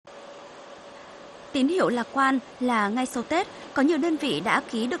Tín hiệu lạc quan là ngay sau Tết, có nhiều đơn vị đã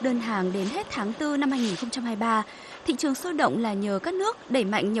ký được đơn hàng đến hết tháng 4 năm 2023. Thị trường sôi động là nhờ các nước đẩy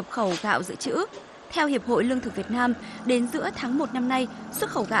mạnh nhập khẩu gạo dự trữ. Theo Hiệp hội Lương thực Việt Nam, đến giữa tháng 1 năm nay, xuất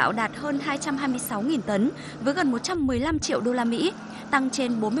khẩu gạo đạt hơn 226.000 tấn với gần 115 triệu đô la Mỹ, tăng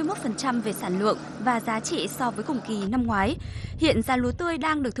trên 41% về sản lượng và giá trị so với cùng kỳ năm ngoái. Hiện giá lúa tươi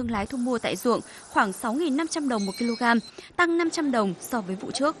đang được thương lái thu mua tại ruộng khoảng 6.500 đồng một kg, tăng 500 đồng so với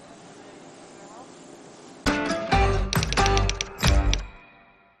vụ trước.